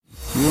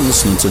You're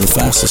listening to the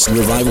fastest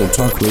revival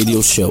talk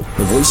radio show.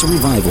 The Voice of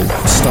Revival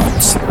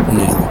starts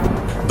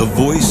now. The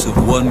voice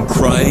of one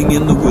crying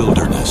in the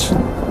wilderness.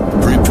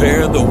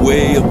 Prepare the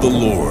way of the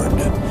Lord.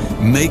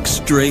 Make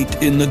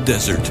straight in the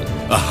desert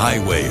a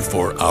highway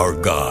for our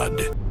God.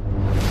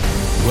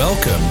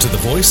 Welcome to the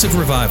Voice of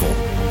Revival,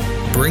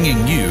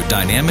 bringing you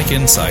dynamic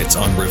insights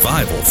on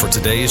revival for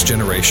today's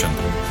generation.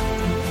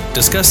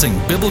 Discussing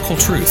biblical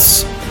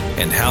truths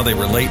and how they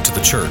relate to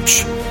the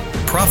church,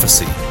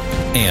 prophecy,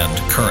 and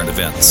current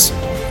events.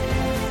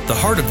 The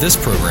heart of this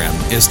program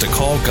is to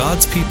call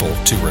God's people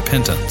to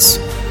repentance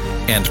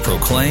and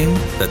proclaim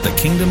that the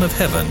kingdom of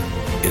heaven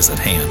is at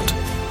hand.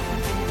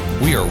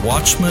 We are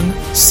watchmen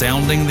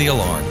sounding the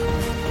alarm.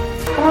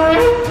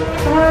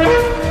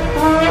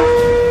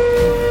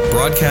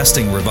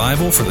 Broadcasting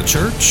revival for the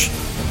church,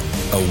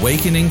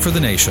 awakening for the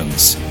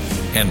nations,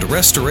 and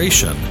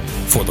restoration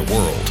for the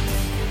world.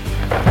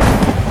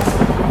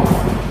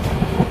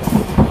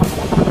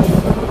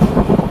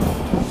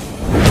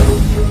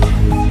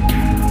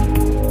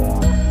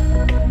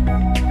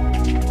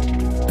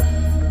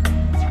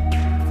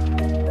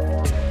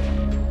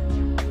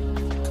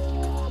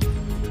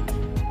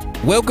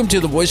 Welcome to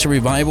the Voice of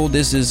Revival.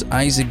 This is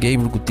Isaac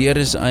Gabriel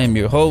Gutierrez. I am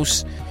your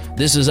host.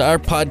 This is our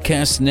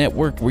podcast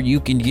network where you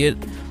can get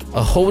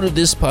a hold of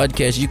this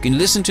podcast. You can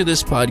listen to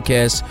this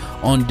podcast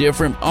on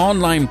different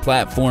online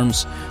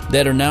platforms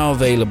that are now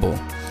available.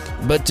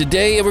 But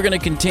today we're going to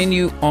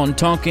continue on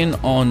talking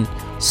on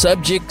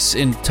subjects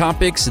and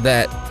topics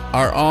that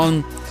are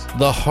on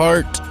the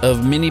heart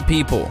of many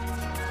people.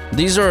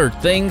 These are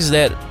things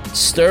that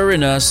stir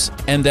in us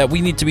and that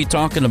we need to be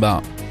talking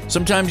about.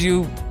 Sometimes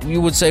you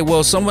would say,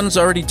 well, someone's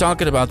already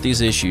talking about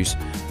these issues.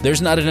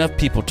 There's not enough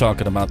people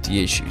talking about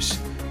the issues.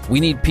 We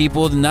need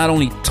people not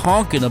only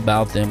talking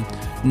about them,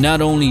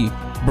 not only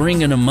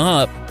bringing them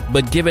up,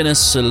 but giving us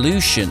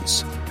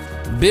solutions,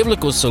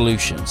 biblical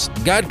solutions.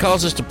 God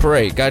calls us to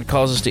pray. God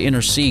calls us to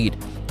intercede,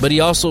 but He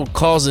also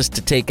calls us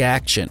to take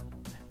action.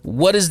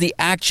 What is the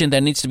action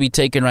that needs to be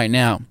taken right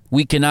now?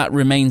 We cannot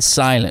remain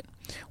silent.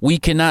 We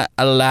cannot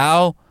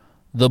allow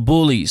the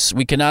bullies.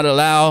 We cannot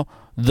allow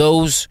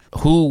those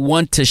who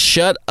want to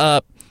shut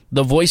up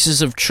the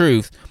voices of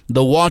truth,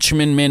 the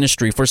Watchman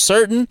ministry. For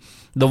certain,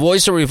 the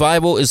Voice of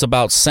Revival is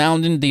about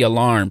sounding the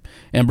alarm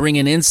and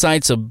bringing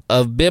insights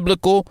of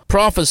biblical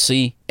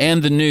prophecy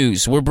and the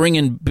news. We're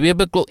bringing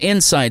biblical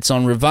insights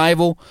on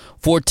revival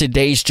for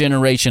today's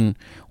generation.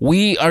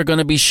 We are going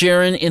to be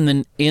sharing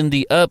in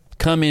the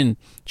upcoming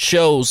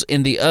shows,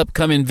 in the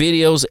upcoming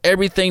videos.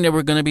 Everything that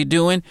we're going to be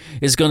doing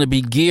is going to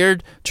be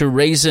geared to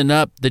raising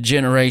up the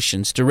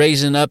generations, to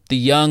raising up the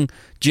young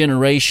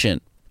generation.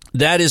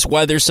 That is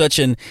why there's such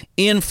an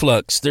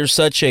influx. There's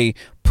such a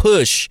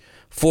push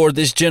for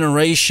this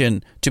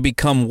generation to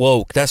become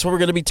woke. That's what we're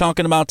going to be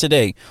talking about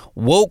today.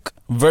 Woke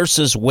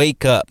versus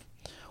wake up.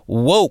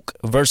 Woke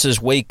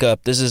versus wake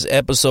up. This is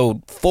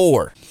episode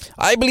 4.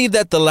 I believe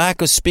that the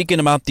lack of speaking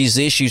about these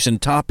issues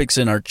and topics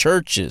in our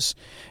churches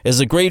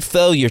is a great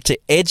failure to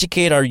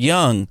educate our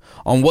young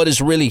on what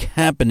is really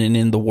happening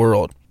in the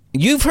world.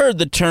 You've heard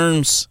the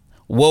terms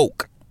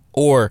woke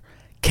or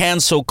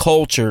cancel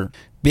culture,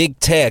 big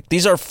tech.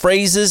 These are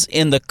phrases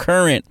in the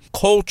current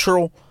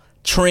cultural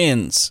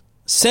trends.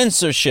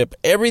 Censorship,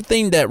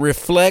 everything that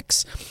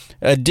reflects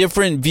a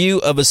different view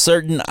of a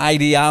certain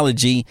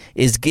ideology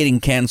is getting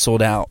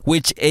canceled out,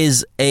 which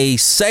is a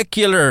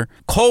secular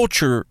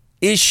culture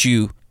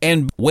issue.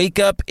 And wake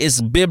up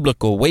is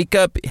biblical. Wake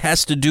up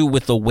has to do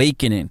with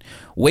awakening.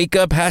 Wake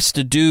up has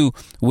to do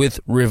with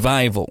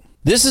revival.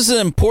 This is an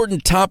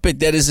important topic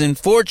that is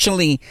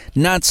unfortunately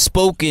not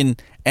spoken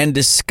and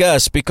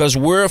discussed because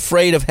we're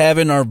afraid of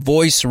having our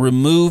voice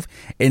removed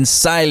and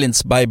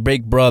silenced by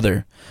Big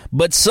Brother.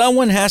 But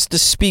someone has to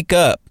speak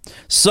up.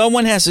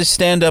 Someone has to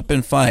stand up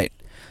and fight.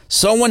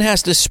 Someone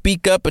has to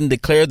speak up and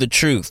declare the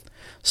truth.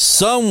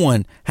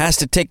 Someone has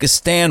to take a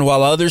stand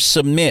while others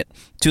submit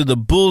to the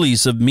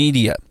bullies of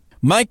media.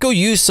 Michael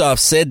Youssef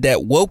said that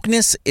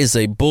wokeness is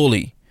a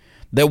bully,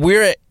 that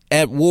we're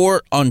at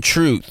war on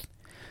truth.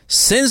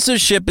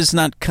 Censorship is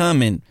not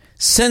coming.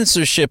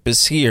 Censorship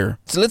is here.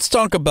 So let's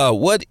talk about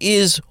what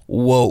is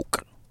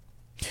woke.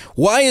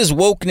 Why is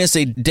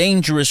wokeness a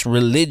dangerous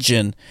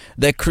religion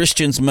that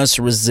Christians must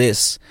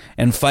resist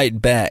and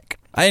fight back?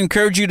 I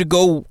encourage you to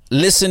go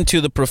listen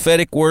to the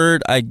prophetic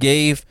word I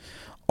gave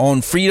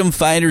on Freedom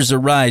Fighters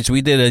Arise.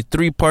 We did a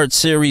 3-part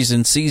series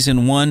in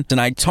season 1,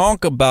 and I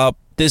talk about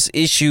this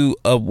issue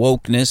of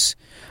wokeness.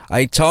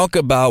 I talk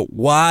about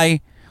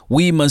why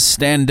we must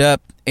stand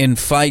up and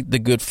fight the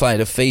good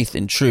fight of faith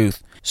and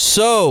truth.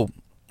 So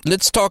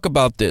let's talk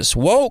about this.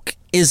 Woke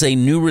is a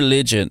new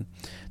religion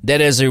that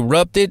has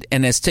erupted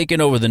and has taken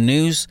over the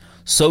news,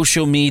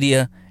 social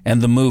media,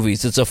 and the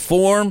movies. It's a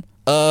form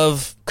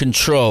of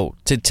control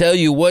to tell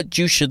you what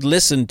you should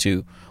listen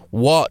to,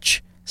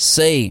 watch,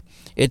 say.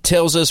 It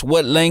tells us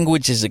what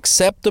language is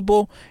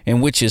acceptable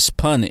and which is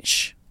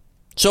punished.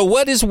 So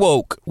what is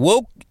woke?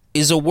 Woke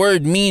is a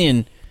word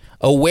meaning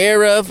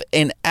aware of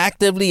and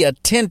actively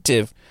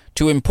attentive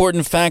to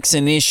important facts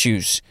and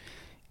issues.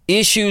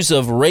 issues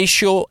of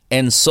racial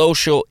and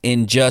social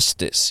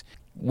injustice.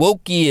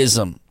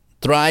 Wokeism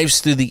thrives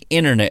through the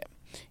internet.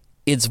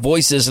 Its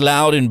voice is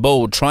loud and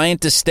bold, trying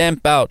to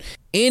stamp out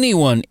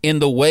anyone in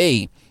the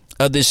way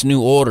of this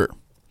new order.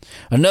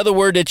 Another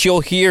word that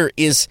you'll hear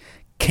is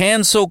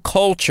cancel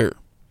culture.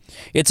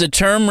 It's a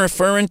term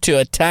referring to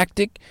a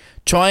tactic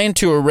trying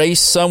to erase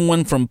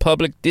someone from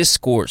public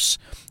discourse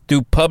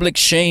through public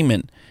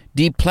shaming,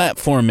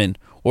 deplatforming,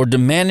 or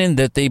demanding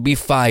that they be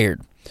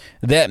fired.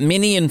 That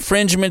many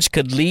infringements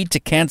could lead to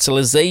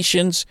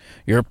cancelizations.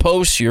 Your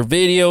posts, your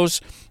videos,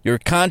 your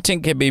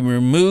content can be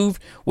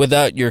removed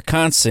without your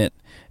consent.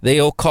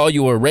 They'll call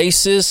you a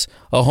racist,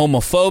 a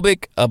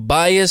homophobic, a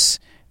bias,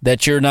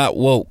 that you're not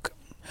woke.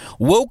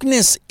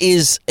 Wokeness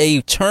is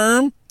a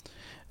term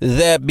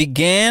that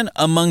began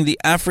among the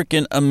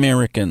African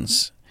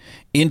Americans.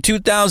 In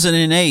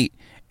 2008,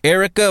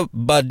 Erykah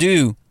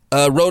Badu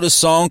wrote a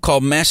song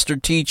called Master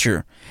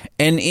Teacher.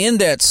 And in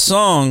that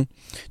song,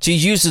 she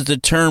uses the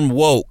term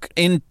woke.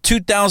 In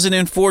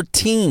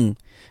 2014,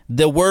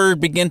 the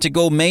word began to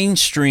go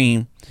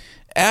mainstream.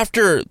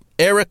 After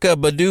Erykah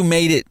Badu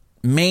made it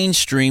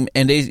mainstream,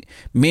 and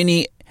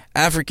many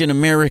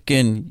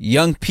African-American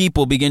young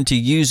people began to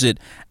use it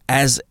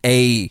as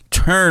a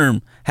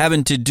term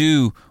having to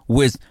do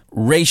with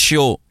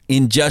racial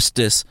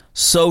injustice,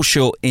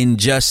 social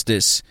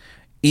injustice.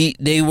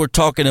 They were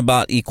talking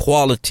about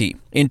equality.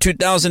 In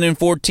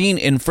 2014,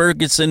 in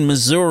Ferguson,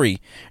 Missouri,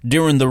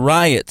 during the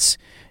riots,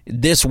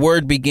 this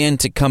word began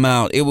to come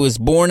out. It was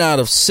born out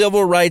of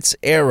civil rights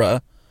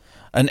era,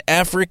 an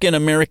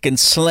African-American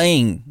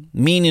slang,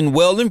 meaning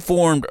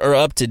well-informed or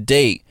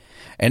up-to-date,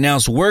 and now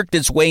it's worked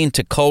its way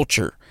into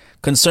culture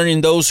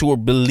concerning those who are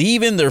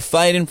believing they're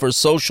fighting for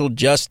social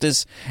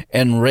justice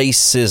and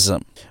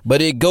racism.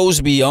 But it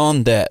goes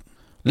beyond that.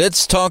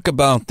 Let's talk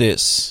about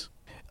this.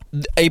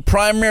 A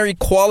primary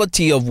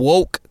quality of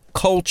woke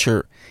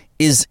culture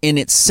is in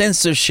its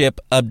censorship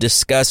of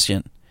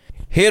discussion.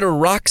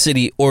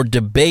 Heterodoxy or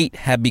debate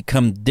have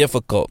become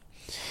difficult,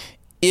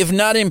 if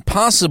not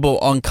impossible,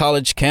 on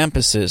college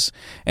campuses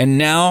and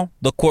now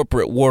the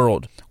corporate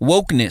world.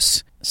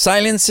 Wokeness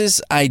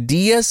silences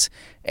ideas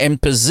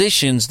and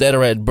positions that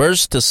are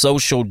adverse to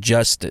social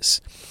justice.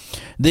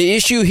 The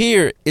issue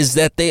here is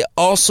that they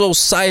also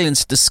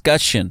silence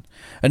discussion.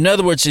 In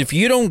other words, if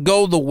you don't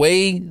go the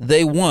way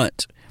they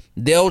want,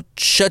 they'll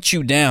shut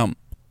you down.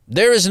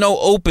 There is no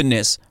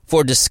openness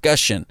for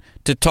discussion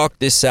to talk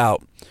this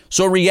out.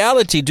 So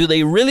reality, do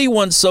they really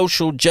want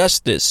social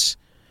justice?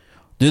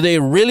 Do they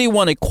really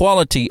want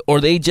equality,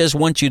 or they just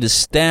want you to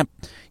stamp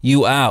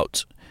you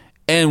out?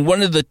 And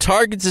one of the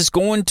targets is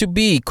going to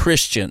be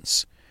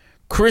Christians.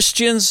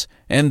 Christians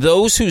and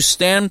those who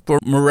stand for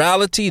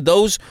morality,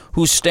 those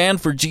who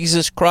stand for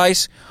Jesus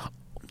Christ,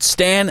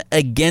 stand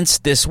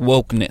against this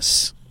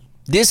wokeness.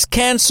 This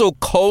cancel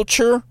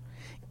culture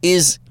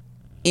is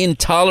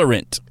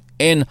intolerant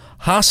and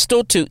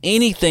hostile to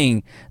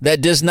anything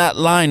that does not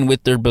line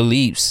with their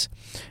beliefs.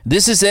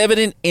 This is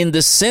evident in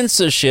the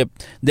censorship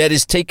that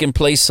is taking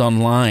place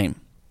online.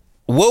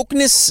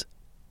 Wokeness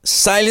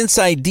silence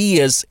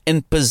ideas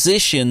and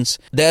positions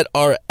that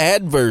are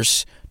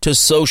adverse to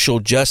social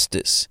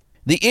justice.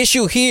 The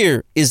issue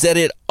here is that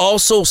it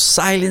also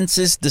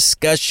silences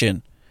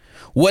discussion.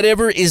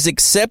 Whatever is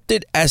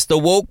accepted as the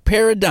woke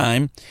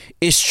paradigm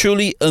is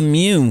truly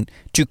immune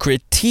to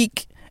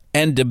critique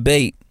and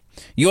debate.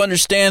 You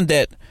understand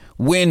that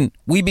when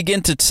we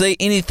begin to say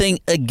anything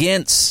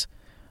against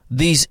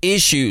these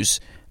issues,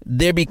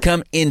 they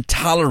become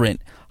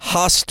intolerant,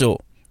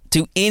 hostile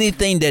to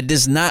anything that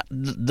does not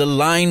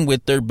align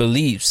with their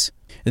beliefs.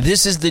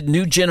 This is the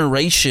new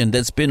generation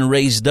that's been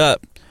raised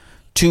up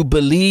to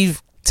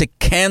believe, to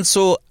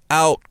cancel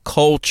out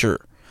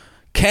culture.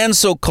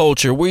 Cancel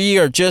culture. We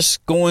are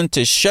just going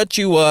to shut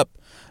you up,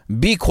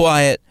 be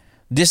quiet.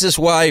 This is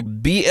why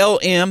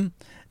BLM,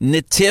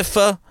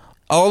 Natifa,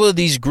 all of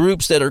these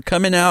groups that are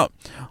coming out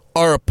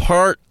are a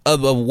part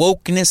of a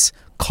wokeness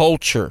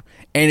culture.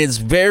 And it's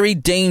very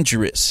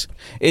dangerous,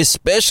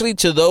 especially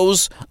to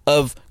those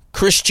of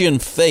Christian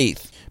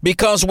faith,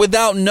 because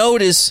without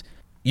notice,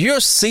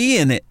 you're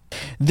seeing it.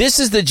 This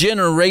is the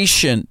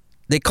generation,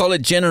 they call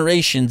it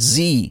Generation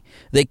Z,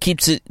 that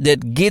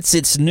gets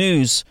its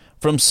news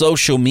from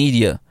social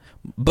media.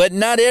 But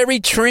not every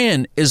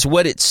trend is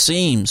what it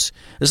seems.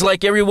 It's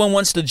like everyone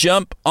wants to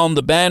jump on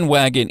the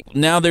bandwagon.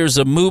 Now there's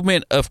a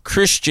movement of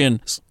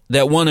Christians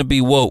that want to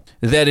be woke.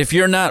 That if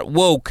you're not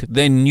woke,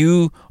 then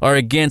you are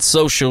against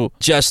social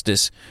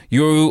justice.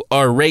 You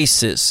are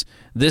racist.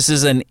 This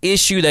is an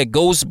issue that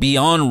goes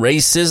beyond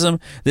racism.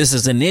 This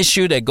is an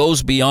issue that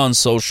goes beyond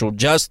social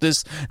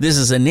justice. This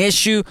is an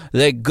issue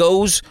that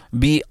goes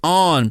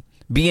beyond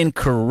being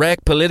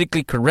correct,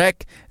 politically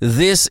correct.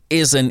 This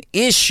is an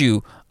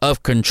issue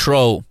of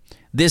control.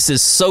 This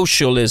is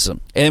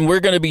socialism. And we're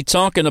going to be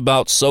talking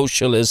about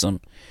socialism.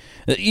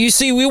 You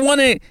see, we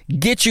want to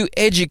get you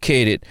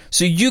educated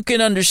so you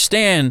can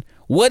understand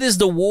what is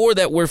the war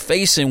that we're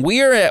facing.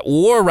 We are at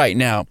war right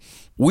now.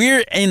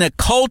 We're in a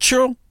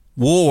cultural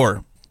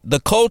war. The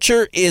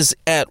culture is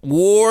at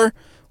war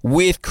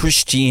with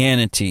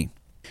Christianity.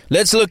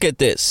 Let's look at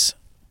this.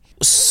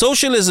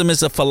 Socialism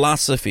is a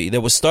philosophy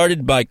that was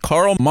started by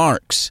Karl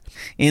Marx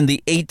in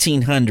the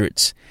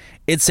 1800s.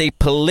 It's a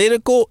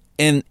political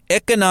and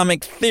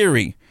economic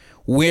theory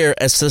where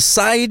a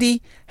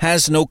society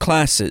has no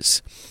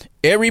classes.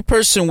 Every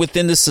person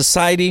within the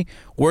society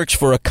works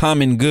for a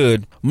common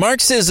good.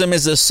 Marxism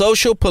is a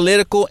social,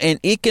 political, and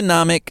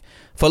economic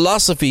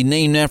philosophy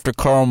named after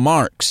Karl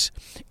Marx.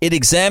 It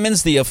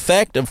examines the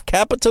effect of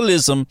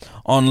capitalism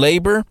on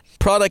labor,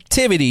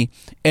 productivity,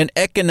 and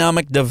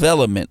economic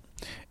development,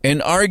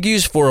 and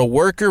argues for a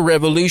worker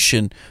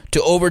revolution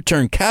to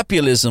overturn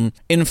capitalism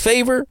in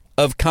favor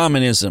of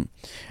communism.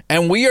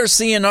 And we are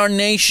seeing our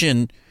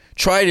nation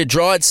try to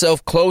draw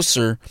itself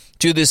closer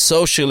to this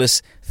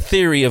socialist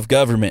theory of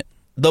government.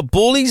 The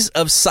bullies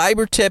of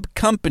cyber tech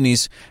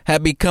companies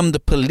have become the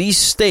police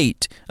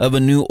state of a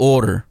new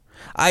order.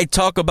 I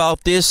talk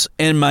about this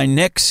in my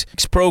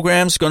next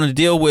program. It's going to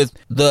deal with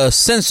the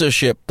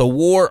censorship, the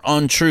war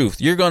on truth.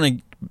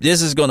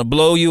 This is going to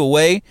blow you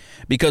away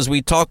because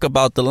we talk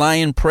about the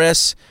lying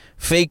press,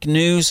 fake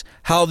news,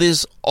 how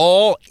this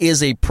all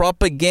is a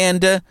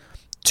propaganda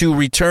to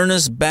return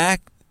us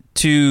back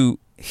to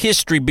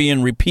history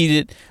being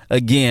repeated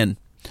again.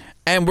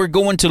 And we're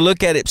going to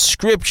look at it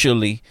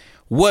scripturally,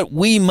 what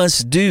we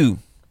must do.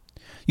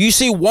 You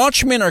see,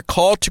 watchmen are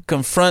called to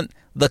confront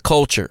the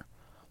culture.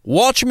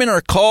 Watchmen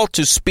are called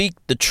to speak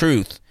the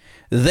truth.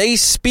 They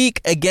speak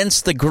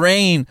against the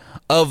grain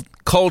of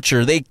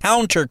culture. They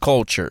counter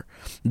culture.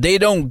 They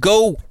don't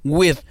go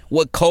with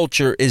what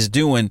culture is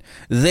doing.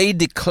 They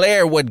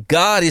declare what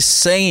God is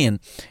saying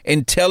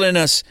and telling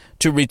us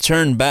to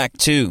return back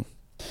to.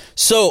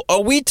 So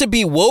are we to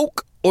be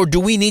woke, or do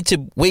we need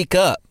to wake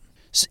up?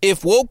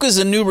 If woke is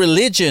a new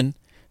religion,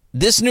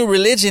 this new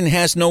religion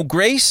has no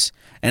grace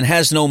and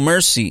has no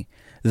mercy.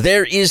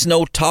 There is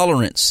no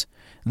tolerance.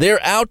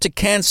 They're out to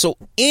cancel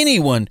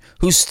anyone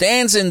who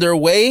stands in their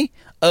way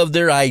of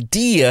their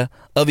idea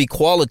of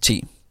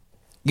equality.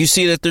 You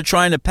see that they're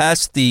trying to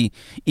pass the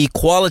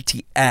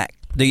Equality Act,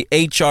 the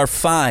H.R.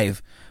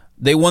 5.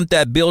 They want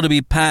that bill to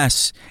be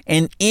passed.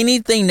 And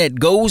anything that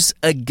goes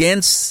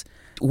against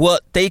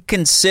what they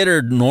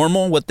considered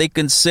normal, what they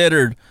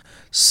considered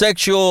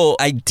sexual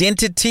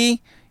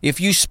identity, if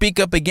you speak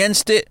up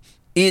against it,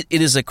 it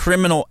is a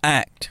criminal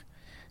act.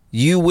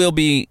 You will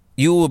be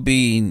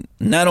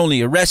not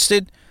only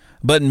arrested,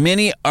 but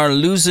many are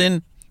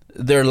losing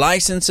their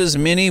licenses.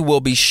 Many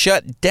will be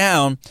shut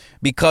down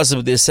because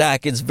of this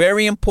act. It's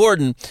very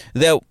important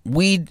that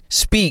we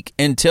speak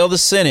and tell the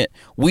Senate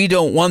we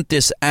don't want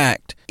this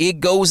act. It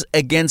goes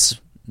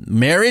against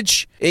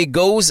marriage. It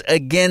goes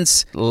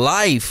against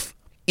life.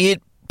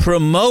 It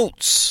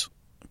promotes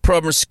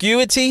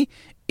promiscuity.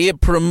 It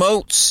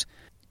promotes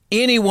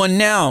anyone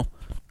now.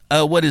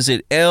 What is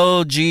it?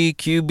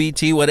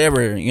 LGQBT,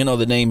 whatever,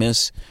 the name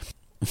is.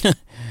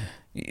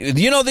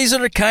 These are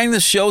the kind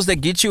of shows that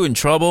get you in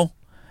trouble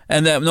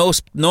and that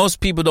most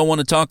people don't want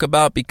to talk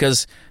about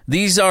because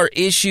these are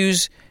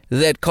issues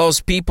that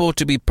cause people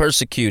to be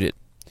persecuted.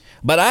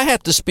 But I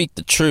have to speak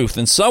the truth,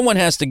 and someone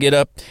has to get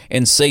up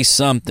and say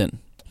something.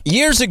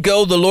 Years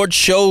ago, the Lord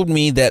showed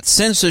me that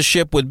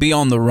censorship would be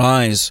on the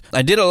rise.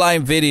 I did a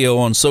live video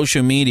on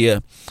social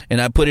media, and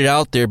I put it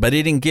out there, but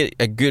it didn't get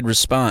a good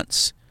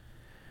response.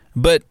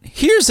 But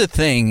here's the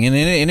thing, and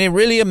it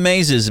really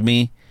amazes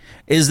me,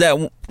 is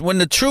that when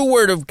the true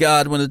word of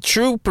God, when the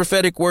true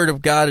prophetic word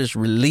of God is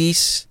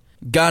released,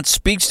 God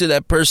speaks to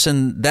that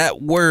person.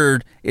 That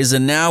word is a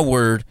now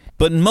word,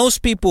 but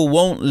most people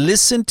won't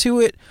listen to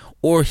it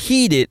or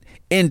heed it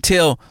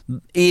until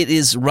it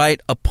is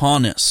right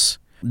upon us.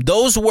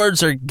 Those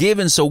words are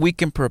given so we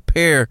can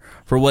prepare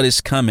for what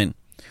is coming.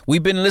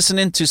 We've been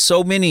listening to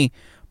so many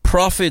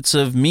prophets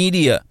of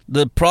media,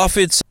 the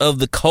prophets of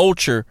the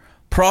culture,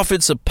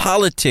 prophets of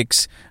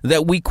politics,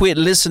 that we quit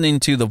listening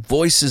to the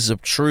voices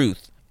of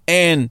truth.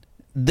 And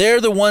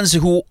they're the ones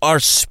who are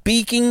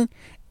speaking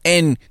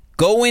and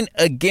going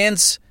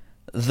against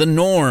the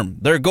norm.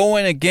 They're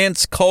going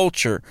against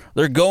culture.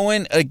 They're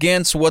going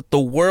against what the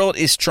world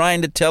is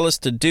trying to tell us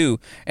to do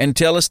and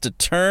tell us to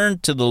turn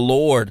to the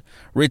Lord,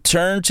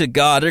 return to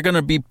God.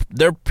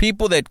 They're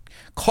people that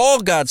call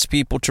God's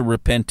people to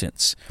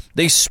repentance.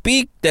 They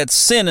speak that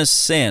sin is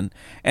sin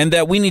and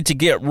that we need to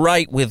get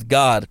right with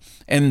God.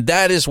 And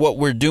that is what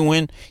we're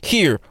doing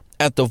here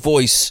at the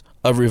Voice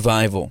of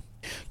Revival.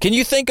 Can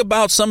you think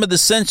about some of the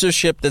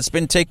censorship that's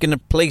been taking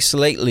place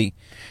lately?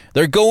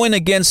 They're going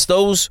against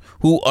those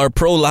who are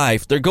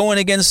pro-life. They're going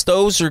against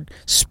those who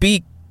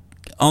speak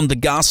on the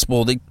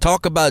gospel. They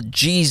talk about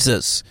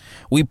Jesus.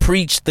 We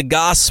preach the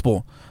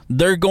gospel.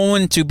 They're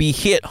going to be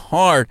hit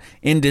hard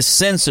in this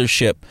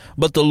censorship.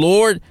 But the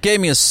Lord gave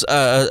me a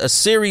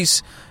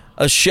series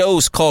of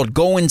shows called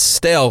Going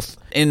Stealth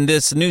in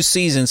this new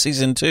season,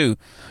 season 2.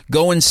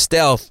 Going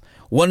Stealth.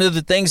 One of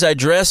the things I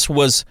addressed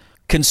was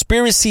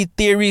conspiracy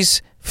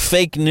theories,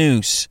 fake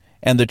news,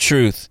 and the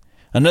truth.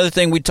 Another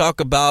thing we talk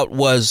about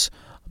was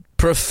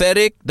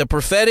the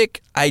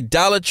prophetic,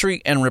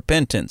 idolatry, and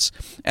repentance.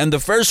 And the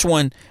first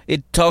one,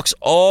 it talks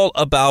all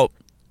about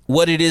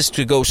what it is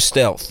to go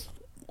stealth.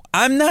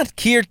 I'm not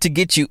here to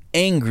get you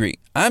angry.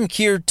 I'm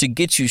here to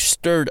get you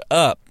stirred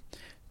up,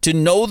 to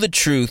know the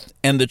truth,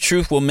 and the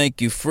truth will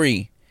make you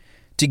free.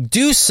 To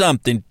do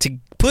something, to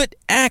put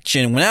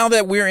action. Now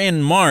that we're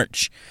in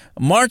March,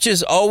 March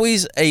is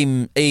always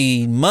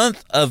a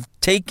month of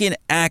taking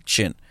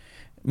action,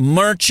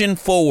 marching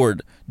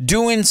forward,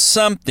 doing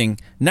something,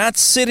 not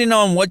sitting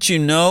on what you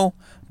know,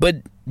 but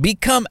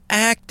become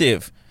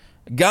active.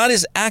 God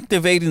is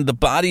activating the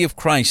body of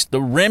Christ.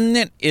 The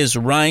remnant is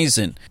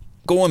rising.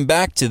 Going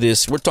back to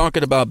this, we're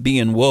talking about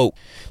being woke.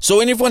 So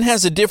anyone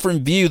has a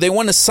different view, they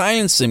want to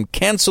silence them,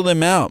 cancel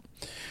them out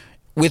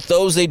with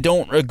those they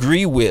don't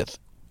agree with,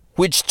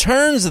 which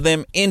turns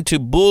them into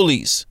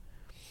bullies.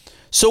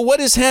 So what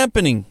is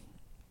happening?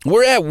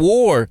 We're at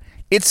war.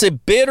 It's a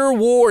bitter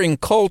war in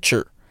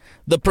culture.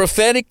 The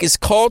prophetic is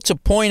called to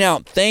point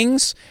out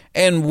things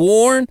and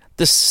warn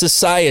the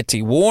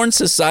society. Warn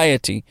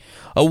society.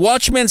 A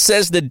watchman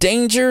says the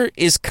danger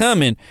is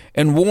coming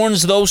and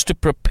warns those to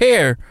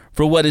prepare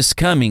for what is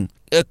coming.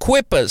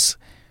 Equip us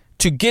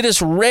to get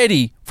us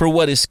ready for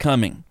what is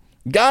coming.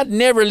 God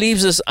never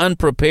leaves us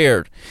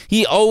unprepared.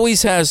 He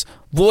always has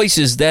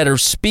voices that are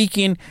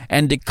speaking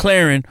and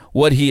declaring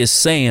what he is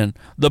saying.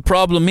 The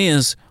problem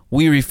is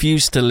we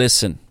refuse to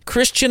listen.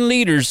 Christian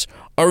leaders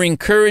are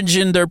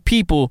encouraging their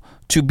people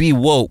to be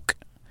woke.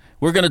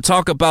 We're going to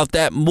talk about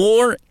that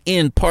more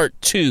in part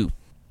 2.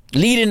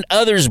 Leading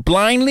others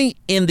blindly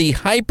in the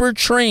hyper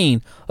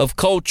train of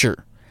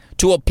culture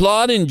to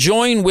applaud and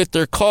join with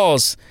their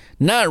cause,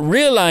 not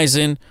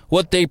realizing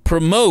what they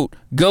promote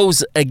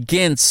goes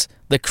against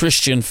the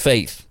Christian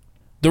faith.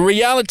 The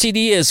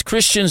reality is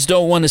Christians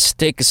don't want to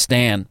take a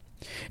stand.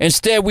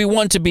 Instead, we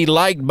want to be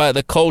liked by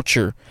the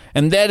culture,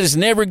 and that is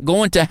never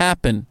going to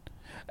happen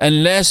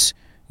unless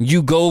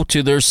you go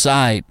to their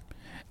side.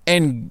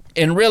 And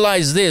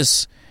realize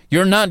this,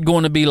 you're not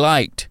going to be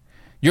liked.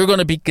 You're going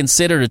to be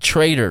considered a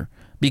traitor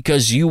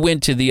because you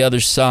went to the other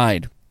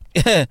side.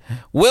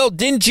 Well,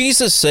 didn't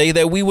Jesus say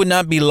that we would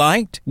not be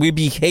liked? We'd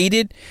be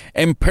hated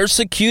and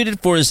persecuted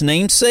for his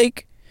name's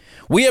sake?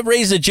 We have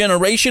raised a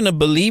generation of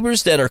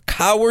believers that are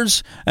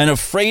cowards and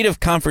afraid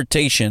of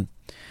confrontation.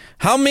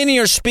 How many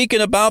are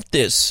speaking about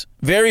this?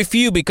 Very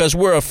few, because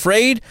we're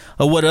afraid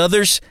of what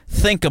others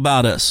think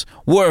about us.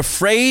 We're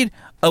afraid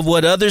of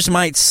what others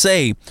might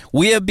say.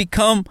 We have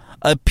become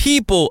a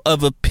people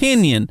of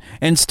opinion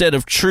instead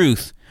of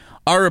truth.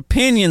 Our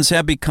opinions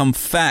have become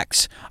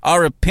facts.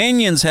 Our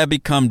opinions have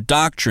become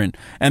doctrine.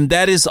 And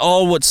that is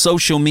all what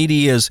social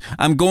media is.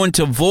 I'm going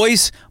to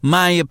voice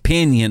my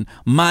opinion,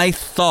 my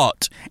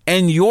thought.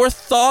 And your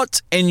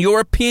thought and your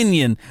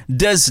opinion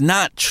does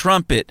not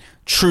trumpet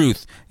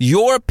truth.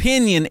 Your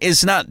opinion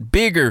is not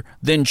bigger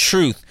than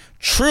truth.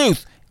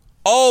 Truth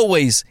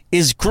always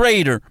is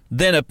greater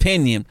than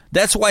opinion.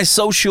 That's why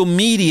social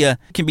media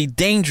can be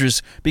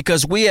dangerous,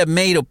 because we have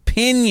made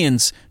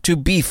opinions to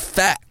be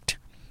fact.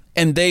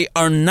 And they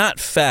are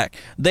not fact.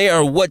 They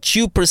are what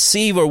you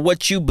perceive or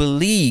what you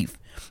believe.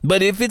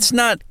 But if it's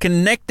not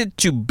connected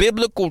to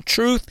biblical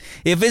truth,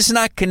 if it's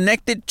not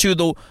connected to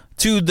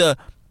the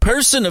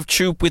person of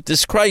truth, with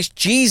this Christ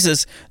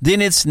Jesus,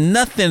 then it's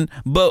nothing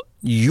but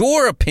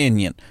your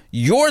opinion,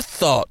 your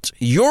thought,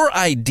 your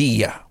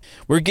idea.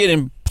 We're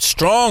getting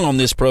strong on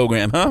this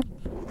program, huh?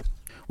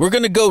 We're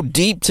going to go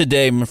deep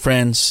today, my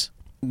friends.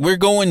 We're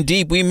going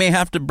deep. We may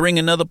have to bring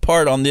another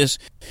part on this.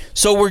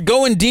 So we're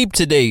going deep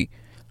today.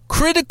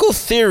 Critical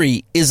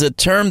theory is a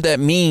term that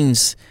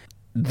means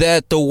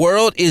that the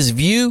world is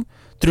viewed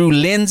through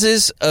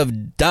lenses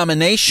of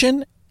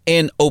domination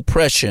and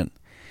oppression.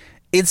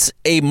 It's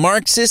a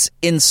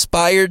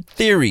Marxist-inspired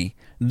theory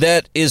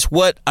that is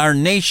what our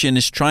nation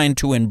is trying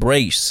to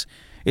embrace.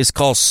 It's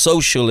called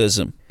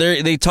socialism.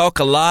 They talk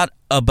a lot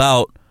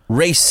about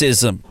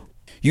racism.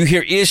 You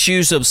hear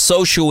issues of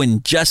social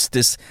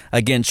injustice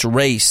against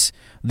race,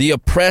 the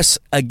oppressed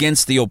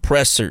against the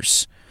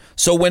oppressors.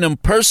 So when a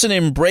person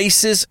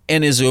embraces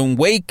and is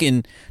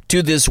awakened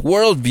to this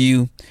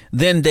worldview,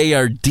 then they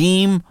are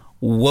deemed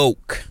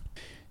woke.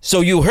 So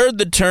you heard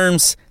the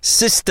terms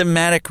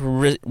systematic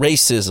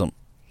racism,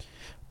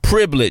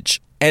 privilege,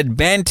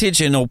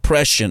 advantage, and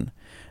oppression.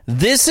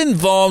 This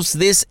involves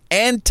this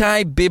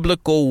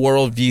anti-biblical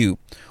worldview.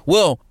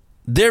 Well,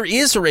 there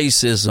is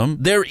racism,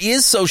 there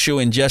is social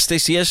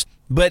injustice, yes,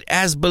 but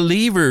as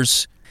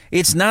believers,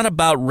 it's not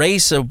about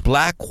race of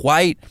black,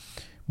 white,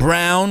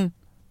 brown,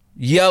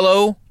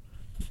 yellow.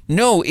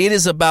 No, it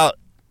is about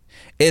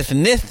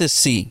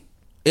ethnicity.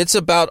 It's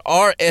about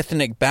our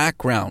ethnic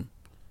background.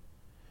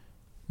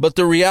 But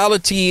the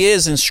reality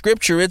is, in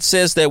Scripture, it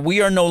says that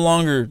we are no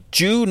longer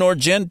Jew nor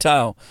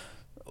Gentile,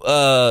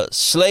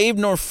 slave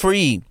nor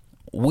free.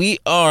 We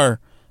are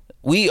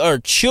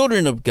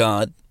children of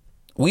God.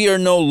 We are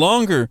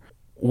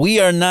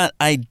not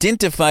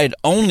identified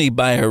only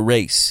by our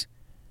race.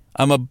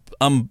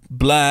 I'm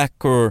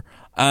black, or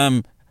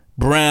I'm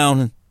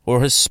brown,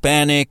 or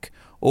Hispanic,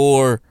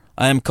 or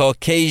I'm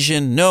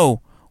Caucasian.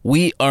 No,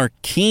 we are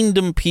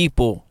kingdom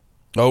people.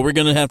 Oh, we're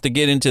going to have to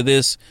get into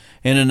this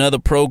in another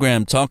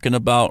program, talking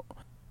about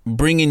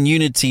bringing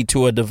unity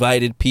to a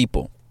divided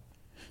people.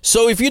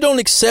 So if you don't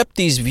accept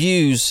these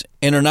views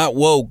and are not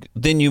woke,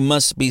 then you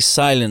must be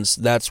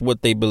silenced. That's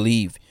what they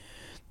believe,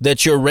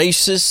 that you're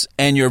racist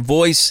and your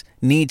voice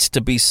needs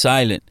to be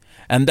silent.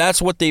 And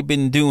that's what they've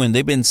been doing.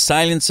 They've been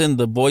silencing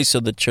the voice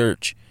of the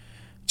church.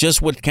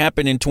 Just what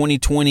happened in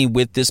 2020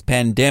 with this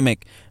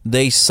pandemic,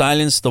 they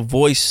silenced the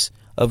voice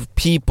of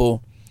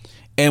people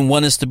and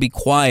want us to be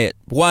quiet.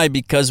 Why?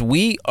 Because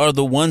we are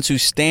the ones who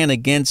stand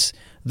against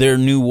their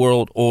new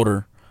world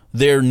order,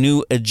 their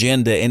new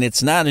agenda. And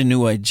it's not a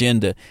new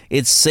agenda.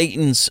 It's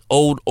Satan's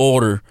old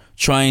order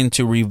trying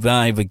to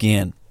revive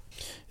again.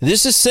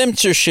 This is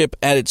censorship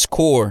at its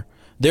core.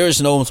 There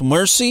is no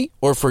mercy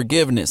or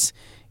forgiveness.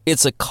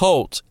 It's a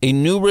cult, a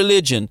new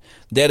religion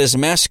that is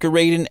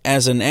masquerading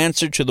as an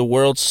answer to the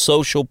world's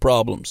social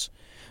problems.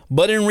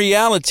 But in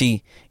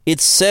reality,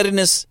 it's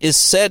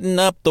setting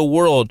up the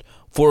world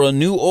for a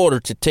new order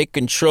to take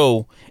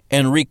control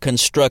and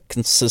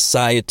reconstruct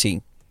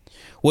society.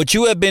 What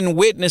you have been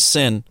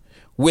witnessing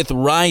with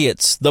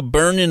riots, the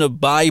burning of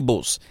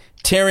Bibles,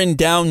 tearing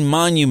down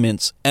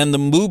monuments, and the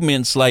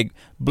movements like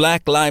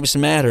Black Lives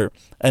Matter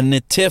and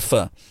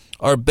Antifa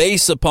are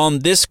based upon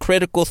this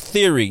critical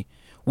theory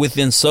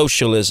within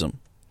socialism.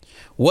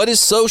 What is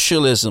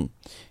socialism?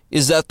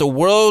 Is that the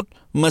world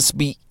must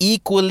be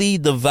equally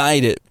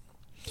divided.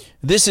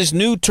 This is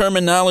new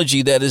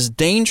terminology that is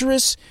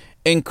dangerous,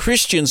 and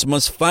Christians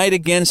must fight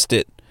against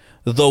it.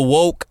 The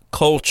woke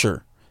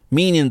culture,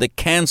 meaning the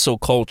cancel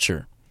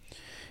culture.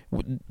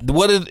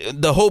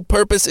 The whole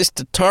purpose is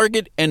to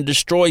target and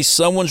destroy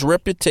someone's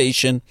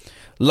reputation,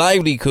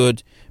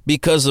 livelihood,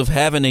 because of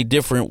having a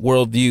different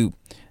worldview.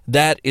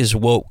 That is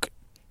woke.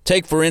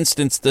 Take, for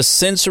instance, the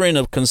censoring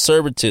of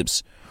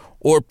conservatives,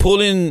 or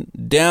pulling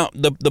down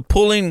the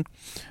pulling,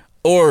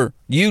 or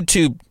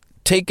YouTube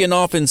taking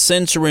off and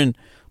censoring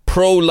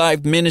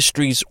pro-life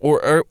ministries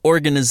or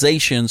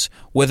organizations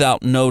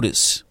without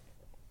notice,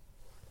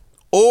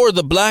 or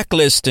the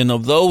blacklisting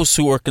of those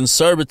who are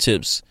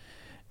conservatives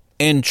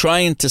and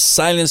trying to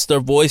silence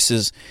their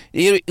voices.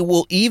 It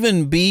will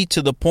even be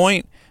to the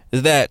point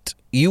that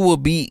you will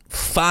be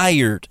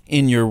fired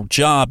in your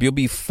job. You'll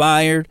be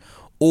fired,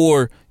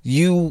 or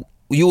you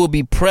will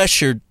be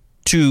pressured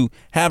to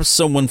have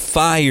someone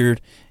fired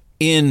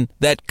in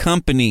that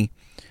company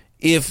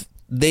if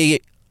they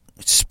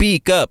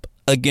speak up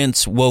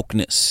against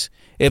wokeness,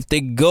 if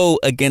they go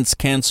against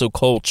cancel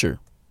culture.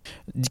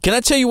 Can I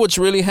tell you what's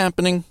really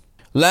happening?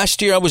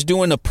 Last year I was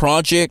doing a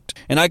project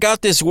and I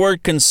got this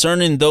word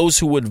concerning those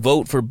who would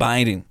vote for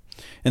Biden,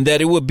 and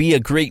that it would be a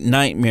great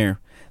nightmare.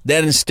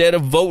 That instead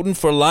of voting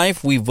for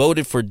life, we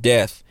voted for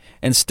death.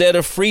 Instead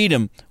of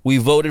freedom, we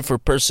voted for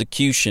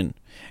persecution.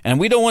 And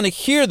we don't want to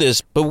hear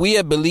this, but we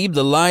have believed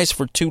the lies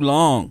for too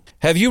long.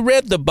 Have you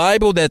read the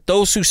Bible that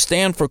those who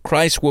stand for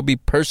Christ will be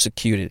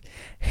persecuted,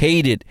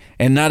 hated,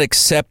 and not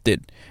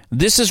accepted?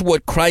 This is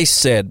what Christ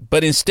said,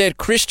 but instead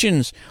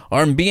Christians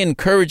are being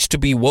encouraged to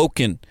be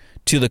woken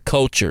to the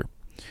culture,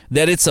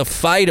 that it's a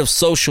fight of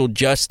social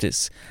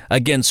justice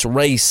against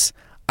race,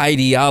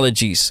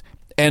 ideologies,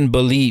 and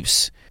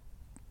beliefs.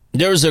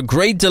 There is a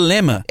great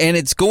dilemma, and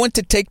it's going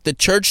to take the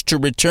church to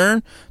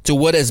return to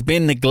what has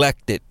been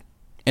neglected.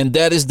 And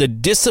that is the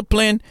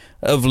discipline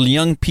of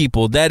young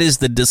people. That is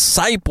the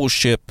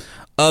discipleship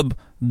of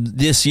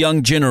this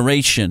young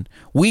generation.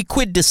 We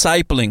quit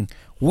discipling.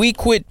 We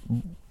quit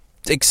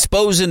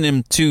exposing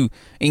them to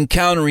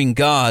encountering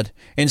God.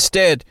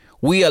 Instead,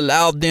 we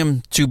allowed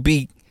them to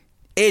be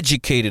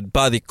educated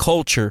by the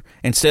culture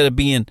instead of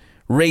being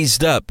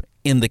raised up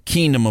in the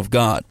kingdom of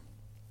God.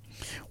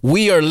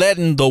 We are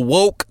letting the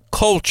woke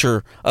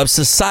culture of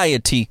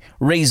society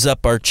raise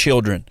up our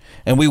children,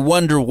 and we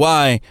wonder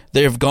why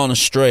they have gone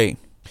astray.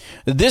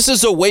 This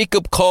is a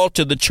wake-up call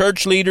to the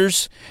church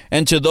leaders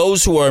and to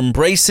those who are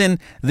embracing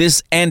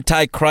this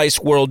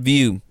antichrist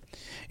worldview.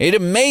 It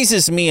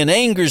amazes me and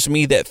angers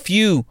me that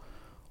few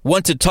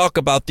want to talk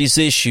about these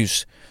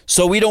issues.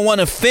 So we don't want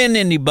to offend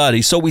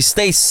anybody, so we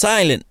stay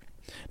silent.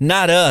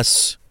 Not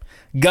us.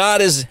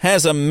 God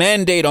has a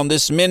mandate on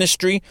this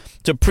ministry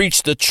to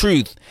preach the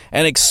truth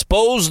and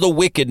expose the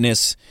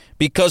wickedness,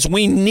 because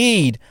we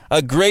need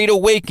a great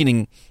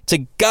awakening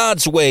to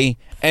God's way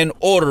and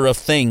order of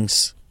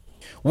things.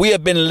 We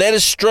have been led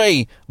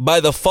astray by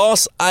the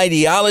false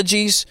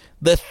ideologies,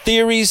 the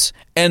theories,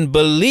 and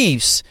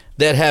beliefs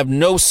that have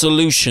no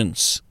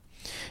solutions.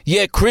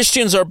 Yet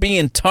Christians are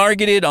being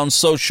targeted on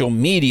social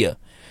media.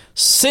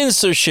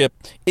 Censorship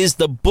is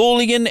the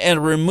bullying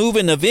and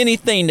removing of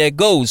anything that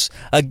goes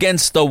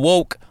against the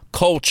woke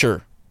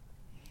culture.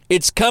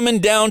 It's coming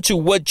down to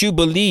what you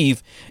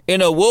believe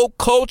in a woke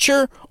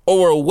culture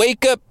or a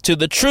wake up to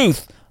the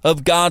truth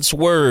of God's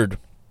word.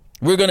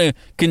 We're going to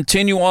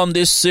continue on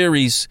this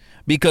series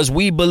because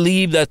we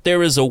believe that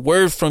there is a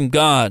word from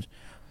God,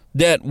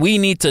 that we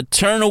need to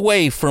turn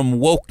away from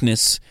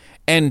wokeness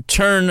and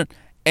turn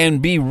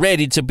and be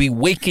ready to be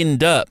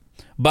wakened up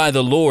by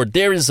the Lord.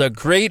 There is a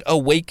great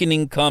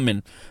awakening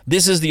coming.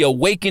 This is the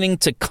awakening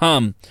to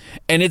come,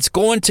 and it's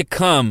going to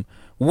come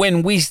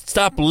when we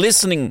stop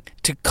listening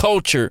to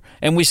culture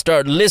and we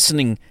start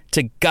listening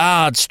to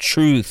God's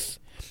truth.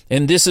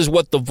 And this is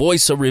what the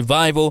Voice of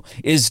Revival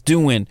is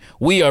doing.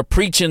 We are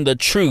preaching the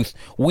truth.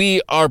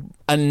 We are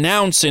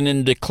announcing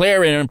and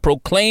declaring and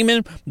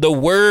proclaiming the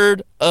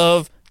Word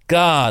of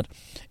God.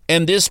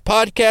 And this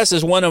podcast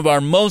is one of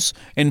our most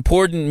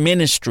important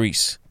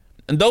ministries.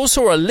 And those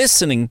who are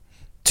listening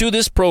to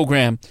this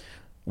program,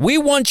 we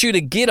want you to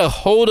get a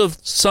hold of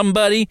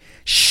somebody,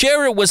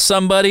 share it with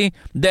somebody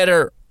that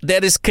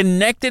is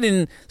connected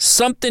in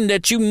something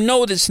that you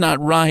know that's not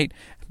right.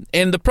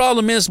 And the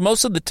problem is,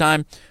 most of the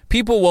time,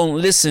 people won't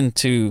listen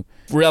to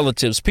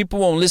relatives. People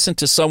won't listen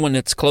to someone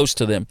that's close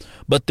to them,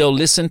 but they'll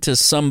listen to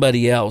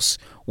somebody else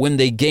when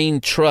they gain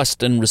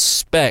trust and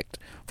respect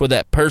for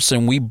that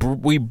person. We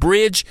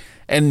bridge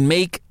and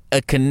make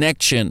a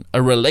connection,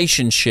 a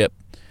relationship.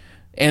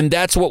 And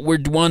that's what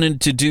we're wanting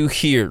to do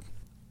here.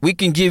 We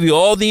can give you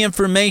all the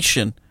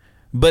information,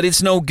 but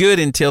it's no good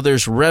until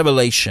there's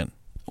revelation.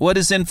 What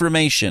is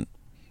information?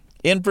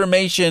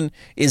 Information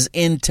is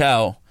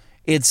intel.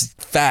 It's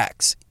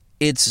facts.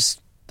 It's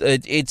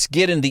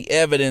getting the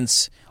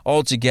evidence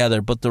all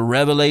together. But the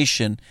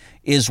revelation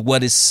is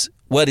what is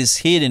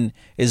hidden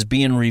is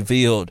being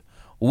revealed.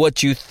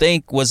 What you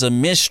think was a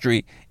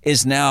mystery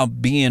is now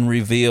being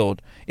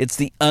revealed. It's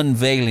the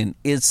unveiling.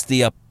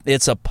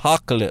 It's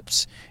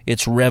apocalypse.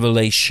 It's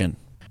revelation.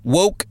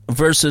 Woke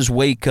versus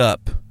wake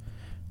up.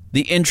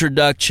 The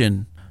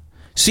introduction.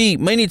 See,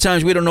 many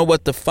times we don't know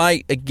what to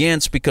fight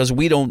against because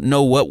we don't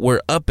know what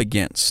we're up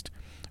against.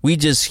 We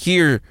just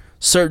hear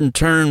certain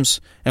terms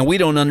and we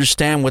don't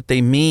understand what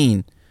they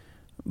mean.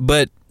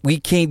 But we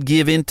can't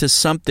give in to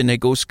something that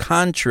goes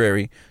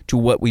contrary to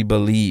what we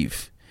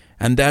believe.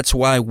 And that's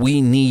why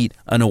we need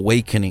an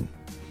awakening.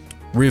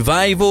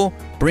 Revival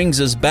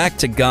brings us back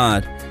to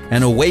God,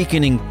 and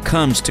awakening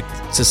comes to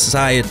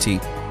society.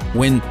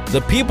 When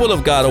the people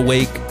of God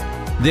awake,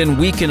 then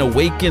we can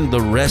awaken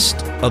the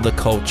rest of the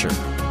culture.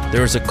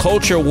 There is a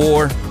culture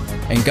war,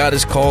 and God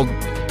has called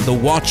the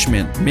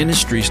watchmen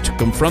ministries to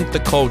confront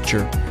the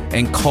culture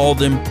and call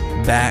them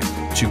back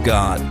to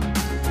God.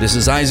 This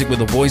is Isaac with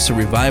the Voice of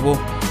Revival.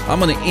 I'm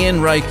going to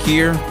end right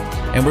here,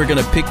 and we're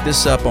going to pick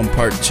this up on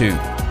part 2.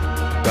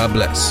 God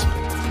bless.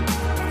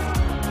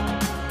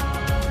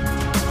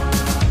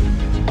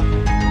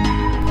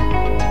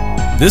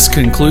 This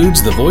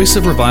concludes the Voice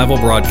of Revival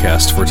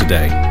broadcast for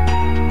today.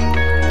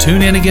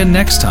 Tune in again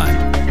next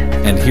time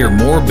and hear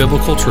more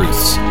biblical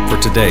truths for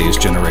today's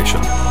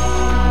generation.